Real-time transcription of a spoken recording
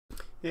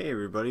Hey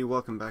everybody,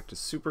 welcome back to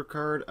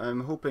Supercard.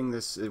 I'm hoping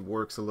it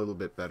works a little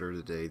bit better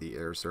today, the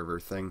air server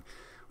thing.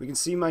 We can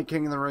see my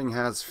King of the Ring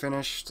has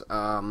finished.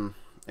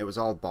 It was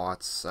all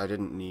bots. I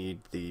didn't need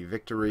the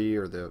victory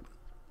or the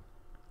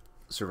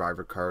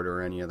survivor card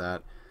or any of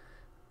that.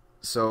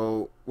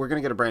 So we're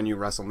going to get a brand new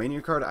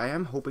WrestleMania card. I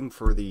am hoping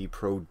for the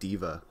Pro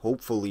Diva.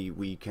 Hopefully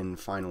we can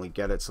finally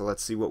get it. So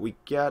let's see what we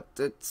get.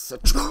 It's a...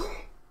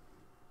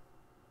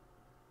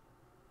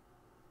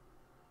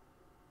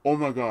 Oh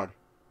my god.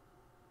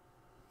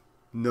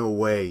 No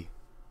way.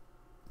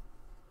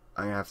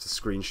 I'm gonna have to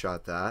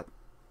screenshot that.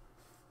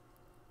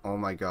 Oh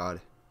my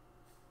god.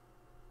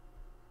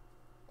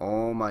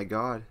 Oh my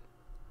god.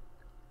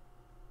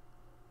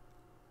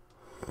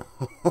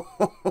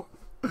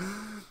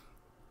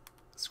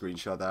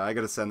 Screenshot that. I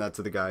gotta send that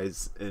to the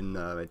guys in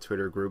my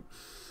Twitter group.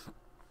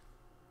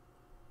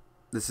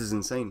 This is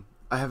insane.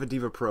 I have a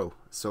Diva Pro,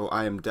 so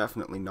I am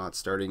definitely not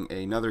starting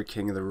another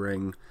King of the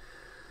Ring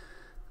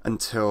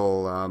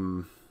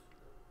until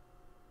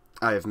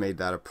I have made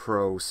that a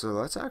pro. So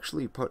let's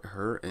actually put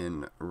her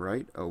in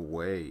right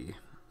away.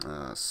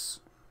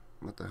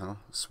 What the hell?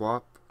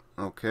 Swap.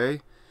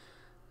 Okay.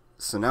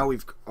 So now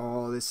we've...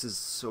 Oh, this is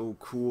so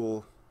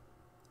cool.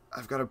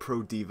 I've got a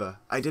Pro Diva.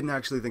 I didn't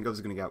actually think I was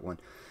going to get one.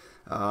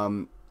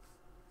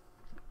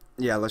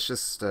 Yeah, let's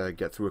just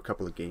get through a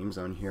couple of games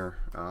on here.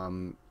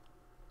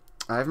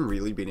 I haven't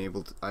really been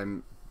able to...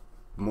 I'm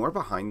more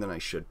behind than I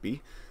should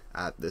be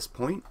at this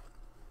point.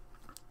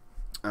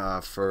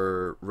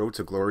 For Road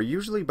to Glory.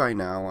 Usually by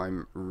now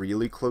I'm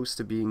really close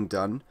to being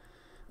done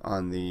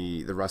on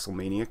the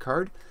WrestleMania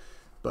card.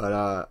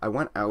 But I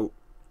went out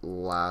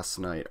last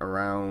night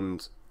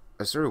around...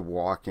 I started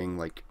walking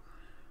like...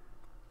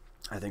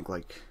 I think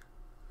like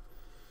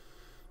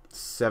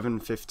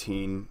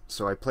 7:15.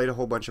 So I played a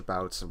whole bunch of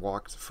bouts.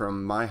 Walked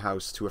from my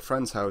house to a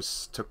friend's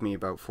house. Took me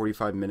about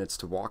 45 minutes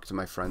to walk to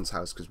my friend's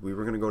house because we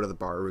were going to go to the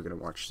bar. We were going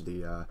to watch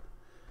the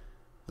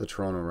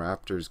Toronto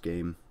Raptors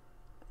game.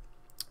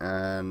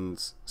 And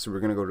so we were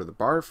going to go to the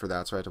bar for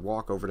that, so I had to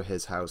walk over to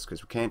his house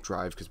because we can't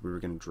drive because we were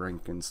going to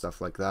drink and stuff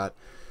like that.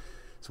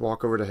 So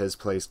walk over to his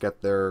place,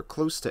 get there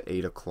close to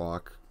 8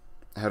 o'clock,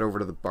 head over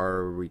to the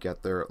bar. We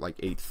get there at like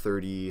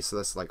 8:30, so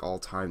that's like all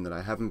time that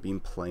I haven't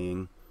been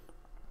playing.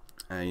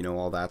 And you know,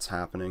 all that's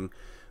happening.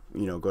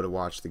 You know, go to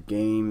watch the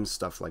game,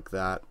 stuff like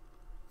that.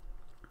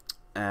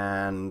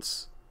 And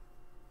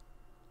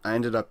I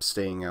ended up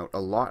staying out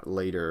a lot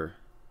later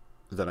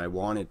than I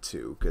wanted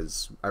to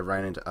because I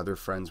ran into other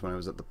friends when I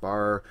was at the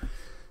bar,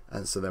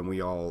 and so then we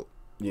all,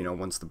 you know,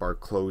 once the bar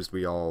closed,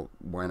 we all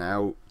went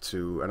out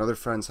to another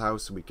friend's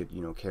house so we could,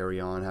 you know, carry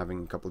on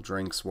having a couple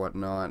drinks,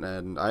 whatnot.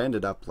 And I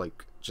ended up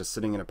like just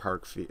sitting in a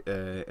park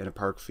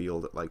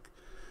field at like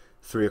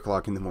 3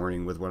 o'clock in the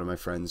morning with one of my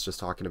friends, just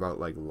talking about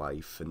like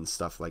life and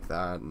stuff like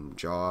that, and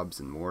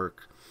jobs and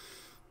work.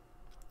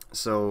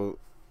 So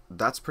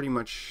that's pretty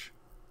much,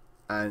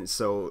 and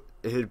so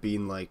it had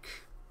been like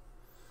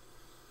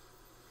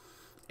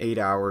 8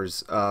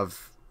 hours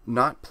of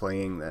not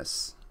playing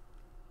this.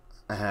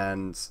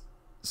 And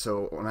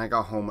so when I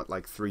got home at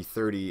like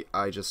 3:30,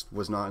 I just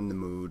was not in the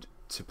mood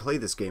to play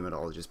this game at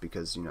all, just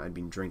because, you know, I'd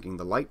been drinking.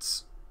 The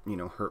lights, you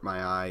know, hurt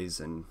my eyes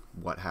and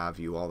what have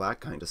you, all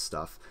that kind of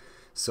stuff.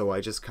 So I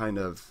just kind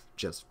of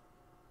just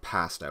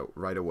passed out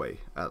right away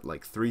at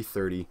like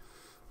 3:30,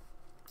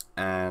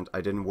 and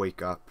I didn't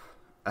wake up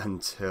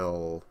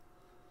until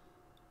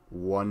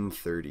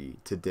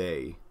 1:30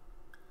 today.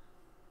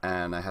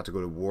 And I had to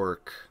go to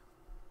work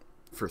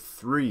for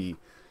 3,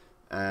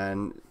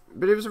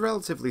 but it was a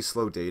relatively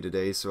slow day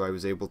today, so I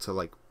was able to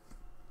like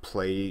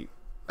play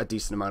a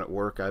decent amount at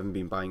work. I haven't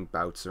been buying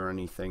bouts or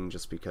anything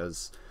just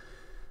because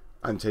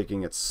I'm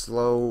taking it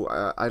slow.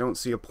 I don't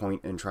see a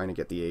point in trying to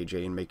get the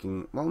AJ and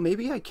making... Well,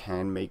 maybe I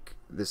can make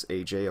this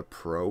AJ a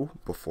pro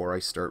before I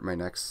start my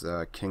next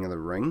King of the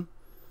Ring,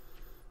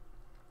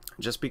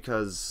 just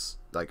because...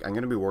 Like, I'm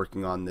going to be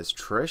working on this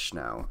Trish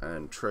now,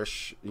 and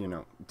Trish, you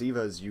know,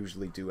 divas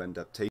usually do end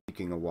up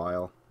taking a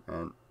while,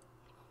 and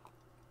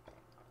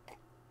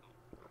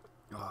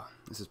oh,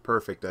 this is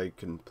perfect. I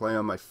can play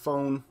on my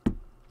phone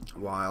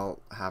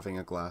while having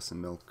a glass of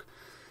milk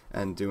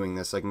and doing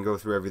this. I can go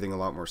through everything a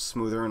lot more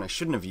smoother, and I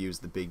shouldn't have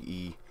used the big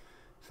E.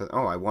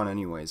 Oh, I won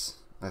anyways.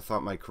 I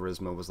thought my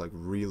charisma was like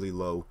really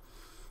low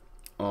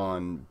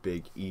on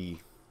big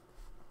E,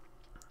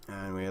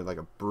 and we had like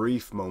a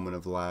brief moment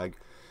of lag.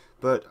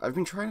 But I've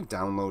been trying to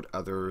download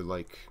other,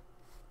 like,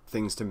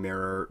 things to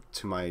mirror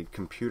to my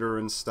computer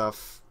and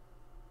stuff,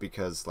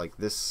 because, like,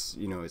 this,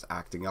 you know, is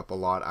acting up a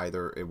lot.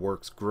 Either it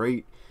works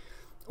great,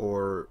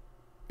 or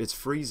it's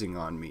freezing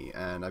on me.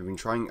 And I've been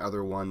trying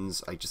other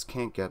ones. I just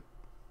can't get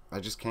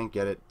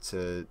it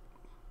to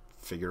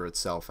figure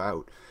itself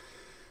out.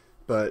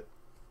 But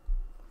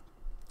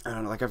I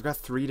don't know, like, I've got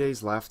 3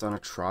 days left on a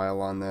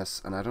trial on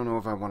this, and I don't know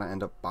if I want to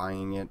end up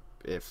buying it,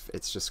 if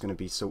it's just going to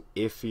be so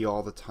iffy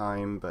all the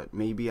time. But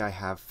maybe I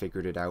have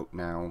figured it out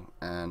now,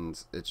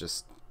 and it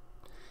just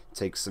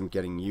takes some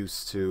getting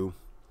used to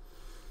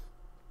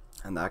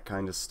and that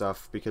kind of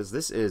stuff, because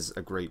this is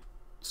a great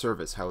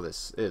service how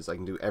this is. I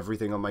can do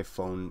everything on my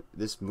phone.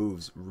 This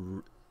moves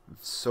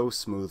so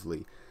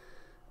smoothly,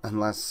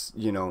 unless,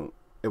 you know,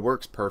 it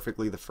works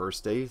perfectly the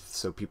first day,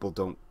 so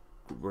people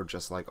were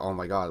just like, oh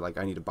my god, like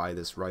I need to buy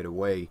this right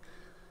away,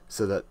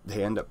 so that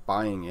they end up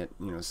buying it,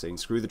 you know, saying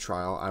screw the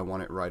trial, I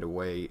want it right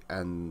away.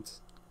 And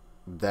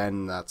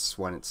then that's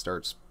when it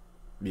starts,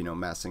 you know,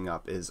 messing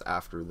up, is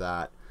after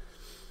that.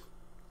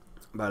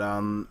 But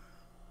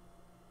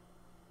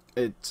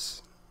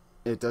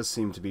it does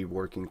seem to be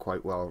working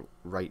quite well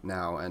right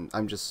now, and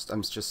I'm just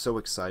so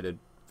excited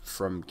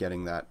from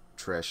getting that,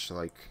 Trish.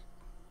 Like,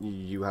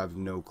 you have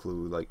no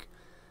clue, like,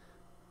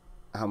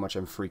 how much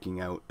I'm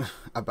freaking out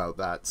about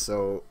that.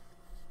 So,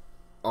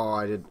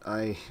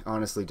 I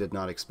honestly did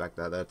not expect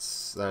that.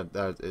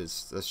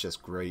 That's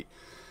just great.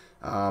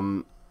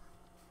 I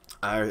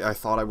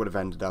thought I would have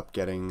ended up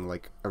getting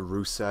like a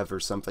Rusev or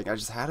something. I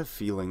just had a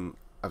feeling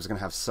I was gonna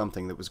have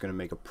something that was gonna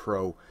make a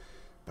pro,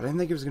 but I didn't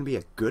think it was gonna be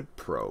a good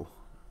pro.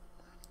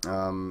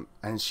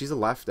 And she's a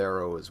left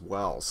arrow as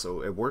well,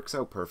 so it works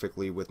out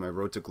perfectly with my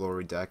Road to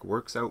Glory deck.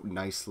 Works out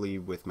nicely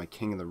with my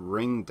King of the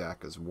Ring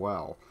deck as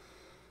well.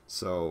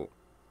 So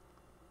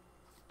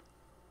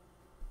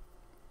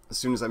as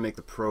soon as I make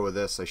the pro of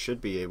this, I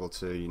should be able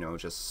to, you know,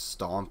 just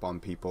stomp on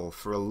people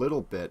for a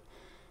little bit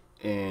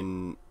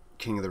in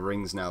King of the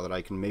Rings, now that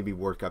I can maybe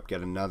work up,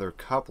 get another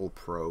couple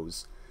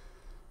pros.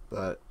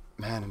 But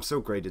man, I'm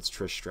so great it's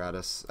Trish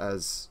Stratus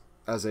as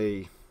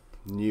a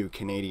new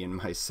Canadian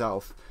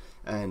myself.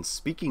 And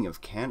speaking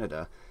of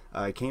Canada,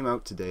 I came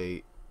out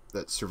today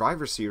that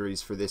Survivor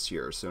Series for this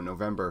year, so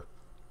November,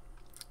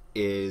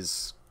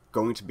 is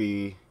going to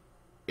be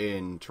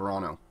in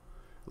Toronto,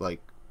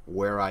 like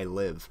where I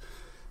live.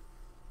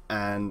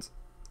 And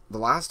the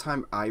last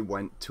time I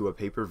went to a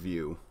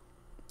pay-per-view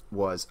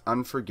was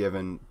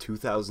Unforgiven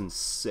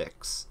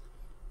 2006,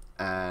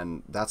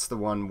 and that's the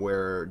one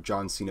where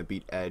John Cena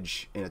beat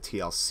Edge in a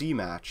TLC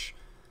match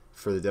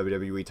for the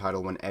WWE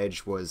title when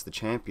Edge was the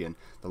champion.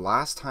 The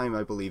last time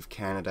I believe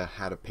Canada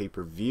had a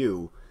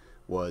pay-per-view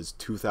was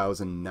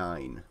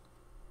 2009,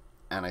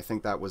 and I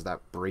think that was that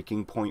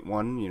Breaking Point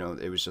one, you know,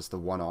 it was just the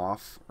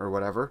one-off or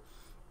whatever.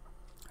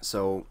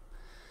 So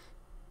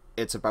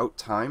it's about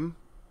time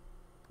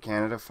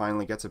Canada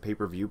finally gets a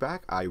pay-per-view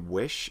back. I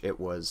wish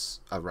it was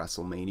a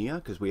WrestleMania,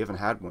 because we haven't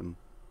had one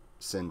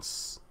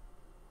since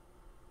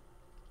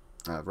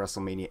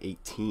WrestleMania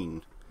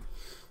 18.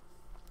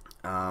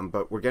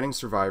 But we're getting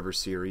Survivor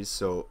Series,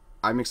 so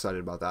I'm excited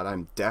about that.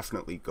 I'm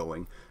definitely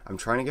going. I'm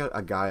trying to get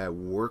a guy I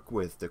work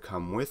with to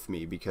come with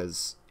me,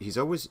 because he's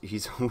always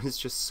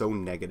just so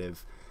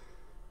negative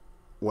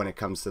when it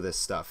comes to this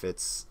stuff.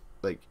 It's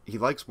like, he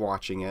likes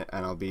watching it,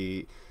 and I'll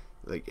be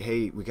like,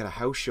 hey, we got a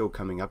house show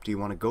coming up, do you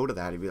want to go to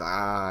that? He'd be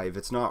like, if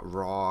it's not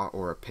Raw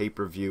or a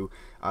pay-per-view,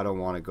 I don't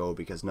want to go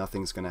because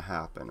nothing's going to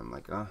happen. I'm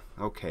like,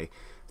 okay.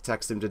 I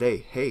text him today,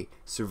 hey,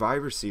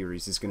 Survivor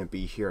Series is going to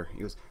be here. He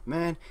goes,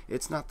 man,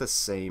 it's not the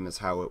same as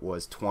how it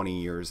was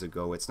 20 years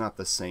ago. It's not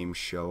the same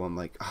show. I'm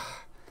like,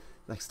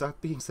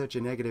 stop being such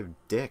a negative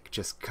dick.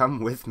 Just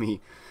come with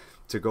me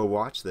to go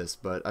watch this.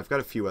 But I've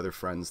got a few other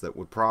friends that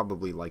would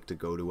probably like to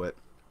go to it.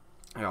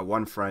 I got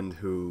one friend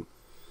who,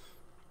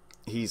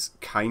 he's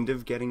kind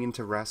of getting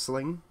into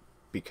wrestling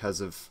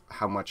because of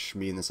how much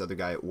me and this other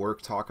guy at work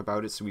talk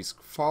about it, so he's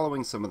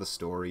following some of the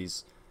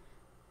stories.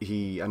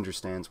 He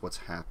understands what's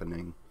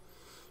happening,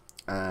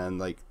 and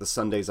like the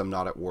Sundays I'm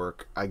not at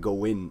work, I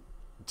go in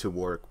to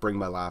work, bring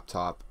my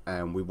laptop,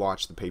 and we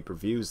watch the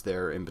pay-per-views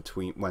there in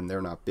between when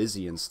they're not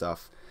busy and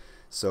stuff.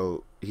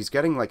 So he's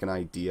getting like an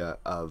idea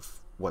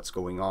of what's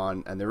going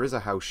on, and there is a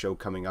house show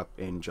coming up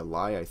in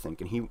July, I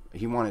think, and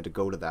he wanted to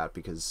go to that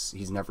because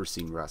he's never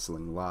seen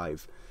wrestling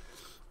live.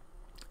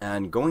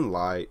 And going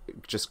live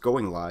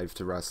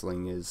to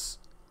wrestling it's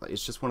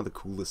just one of the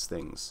coolest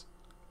things.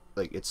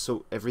 Like,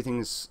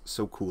 everything is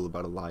so cool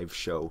about a live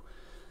show.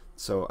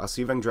 So I'll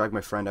see if I can drag my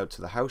friend out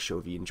to the house show.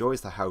 If he enjoys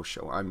the house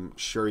show, I'm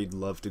sure he'd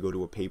love to go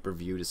to a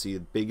pay-per-view to see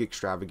a big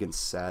extravagant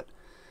set.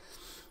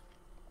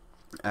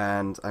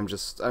 And I'm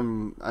just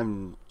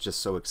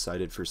so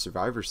excited for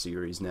Survivor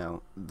Series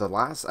now. The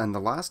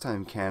last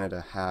time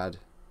Canada had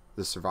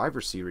the Survivor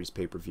Series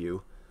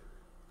pay-per-view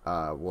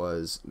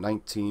was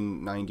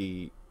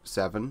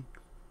 1997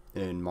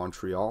 in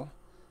Montreal,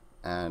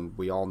 and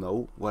we all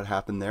know what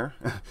happened there.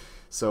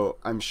 So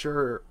I'm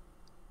sure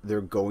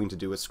they're going to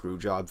do a screw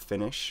job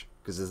finish,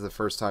 because this is the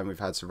first time we've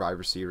had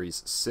Survivor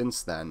Series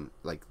since then.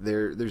 Like,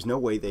 there's no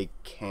way they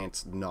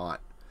can't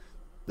not,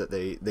 that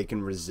they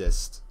can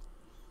resist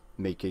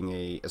making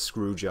a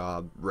screw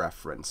job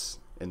reference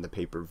in the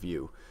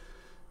pay-per-view.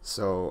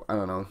 So I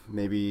don't know,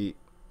 maybe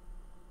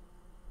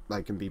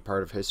I can be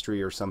part of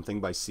history or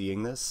something by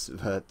seeing this,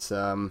 but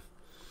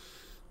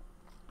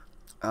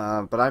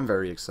I'm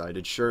very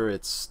excited. Sure,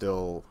 it's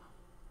still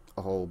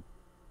a whole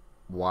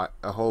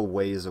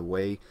ways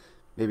away.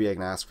 Maybe I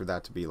can ask for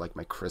that to be like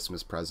my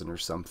Christmas present or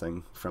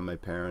something from my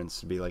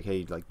parents, to be like,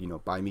 hey, like, you know,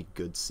 buy me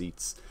good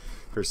seats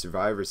for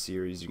Survivor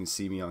Series, you can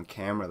see me on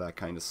camera, that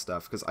kind of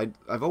stuff, because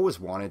I've always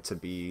wanted to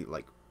be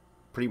like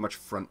pretty much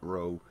front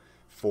row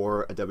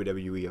for a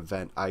WWE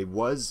event. I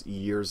was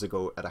years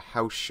ago at a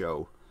house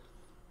show,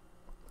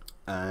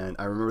 and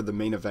I remember the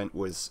main event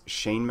was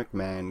Shane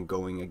McMahon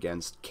going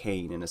against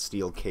Kane in a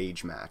steel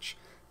cage match.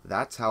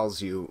 That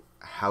tells you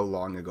how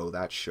long ago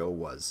that show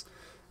was.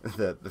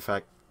 The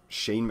fact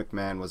Shane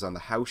McMahon was on the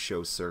house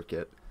show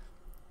circuit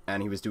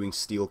and he was doing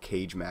steel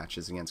cage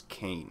matches against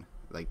Kane.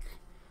 Like,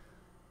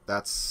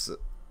 that's...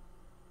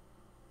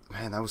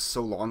 Man, that was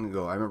so long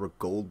ago. I remember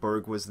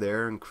Goldberg was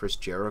there and Chris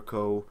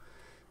Jericho.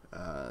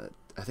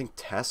 I think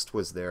Test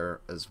was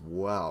there as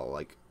well.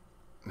 Like,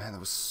 man, that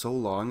was so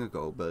long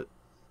ago, but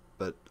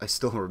I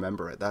still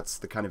remember it. That's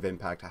the kind of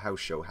impact a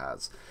house show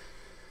has.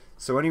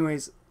 So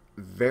anyways,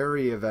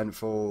 very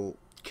eventful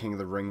King of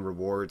the Ring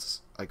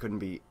rewards. I couldn't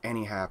be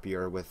any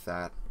happier with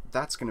that.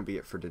 That's going to be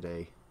it for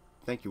today.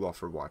 Thank you all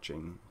for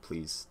watching.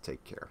 Please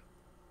take care.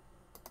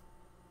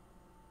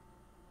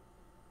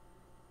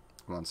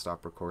 Come on,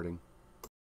 stop recording.